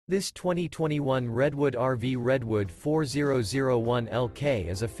This 2021 Redwood RV Redwood 4001LK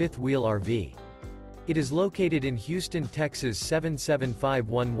is a fifth-wheel RV. It is located in Houston, Texas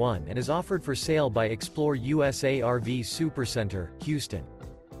 77511 and is offered for sale by ExploreUSA RV Supercenter, Houston.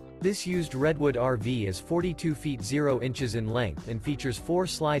 This used Redwood RV is 42 feet 0 inches in length and features 4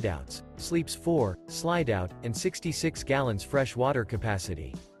 slideouts, sleeps 4, slideout, and 66 gallons fresh water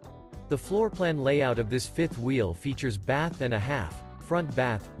capacity. The floor plan layout of this fifth wheel features bath and a half, front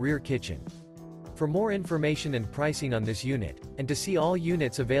bath, rear kitchen. For more information and pricing on this unit, and to see all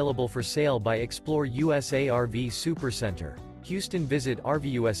units available for sale by ExploreUSA RV Supercenter, Houston, visit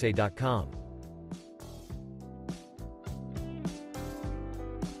RVUSA.com.